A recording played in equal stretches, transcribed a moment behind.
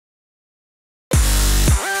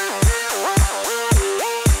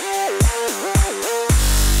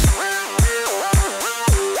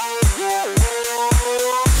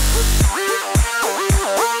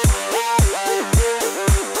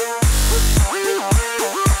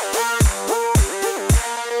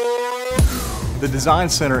The Design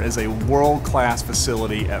Center is a world-class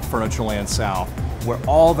facility at Furnitureland South where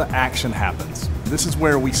all the action happens. This is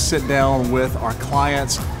where we sit down with our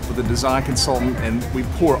clients, with a design consultant, and we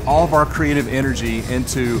pour all of our creative energy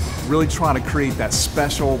into really trying to create that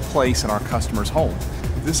special place in our customer's home.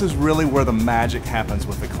 This is really where the magic happens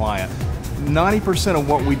with the client. 90% of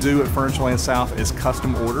what we do at Furnitureland South is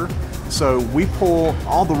custom order, so we pull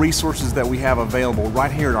all the resources that we have available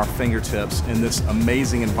right here at our fingertips in this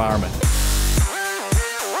amazing environment.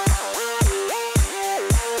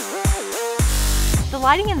 The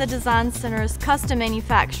lighting in the Design Center is custom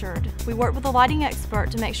manufactured. We worked with a lighting expert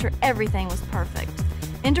to make sure everything was perfect.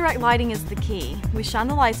 Indirect lighting is the key. We shine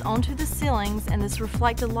the lights onto the ceilings, and this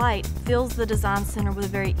reflected light fills the Design Center with a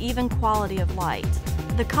very even quality of light.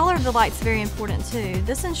 The color of the light is very important too.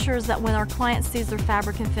 This ensures that when our client sees their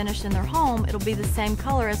fabric and finish in their home, it'll be the same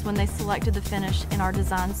color as when they selected the finish in our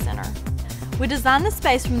Design Center. We designed the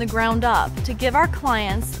space from the ground up to give our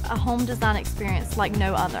clients a home design experience like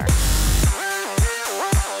no other.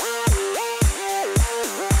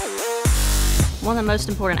 One of the most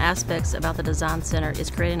important aspects about the Design Center is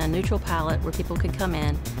creating a neutral palette where people can come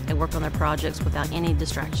in and work on their projects without any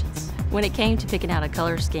distractions. When it came to picking out a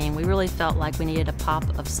color scheme, we really felt like we needed a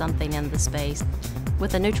pop of something in the space.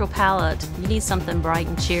 With a neutral palette, you need something bright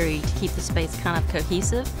and cheery to keep the space kind of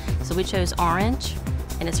cohesive, so we chose orange,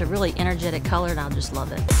 and it's a really energetic color and I just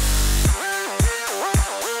love it.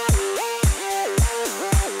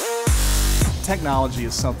 Technology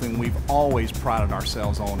is something we've always prided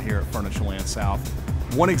ourselves on here at Furnitureland South.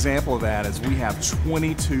 One example of that is we have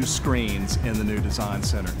 22 screens in the new Design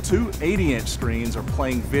Center. 2 80-inch screens are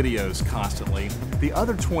playing videos constantly. The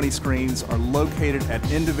other 20 screens are located at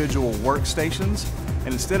individual workstations,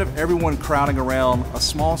 and instead of everyone crowding around a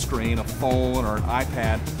small screen, a phone or an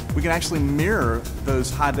iPad, we can actually mirror those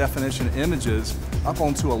high-definition images up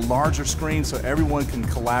onto a larger screen so everyone can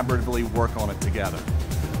collaboratively work on it together.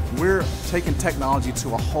 We're taking technology to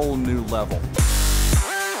a whole new level.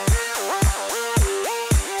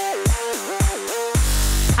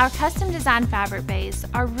 Our custom design fabric bays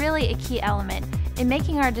are really a key element in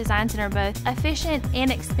making our Design Center both efficient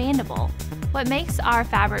and expandable. What makes our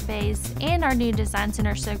fabric bays and our new Design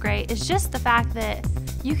Center so great is just the fact that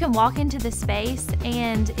you can walk into the space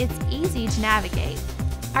and it's easy to navigate.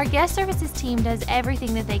 Our guest services team does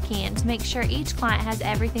everything that they can to make sure each client has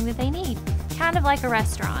everything that they need, kind of like a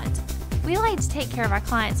restaurant. We like to take care of our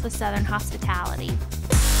clients with Southern hospitality.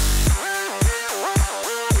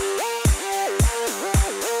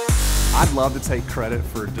 I'd love to take credit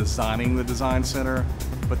for designing the Design Center,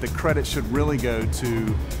 but the credit should really go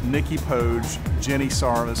to Nikki Poge, Jenny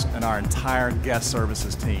Sarvis, and our entire guest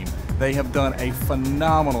services team. They have done a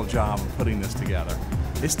phenomenal job of putting this together.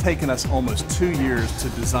 It's taken us almost 2 years to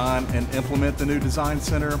design and implement the new Design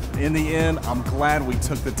Center. In the end, I'm glad we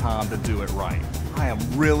took the time to do it right. I am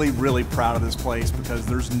really, really proud of this place because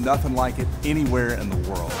there's nothing like it anywhere in the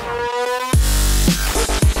world.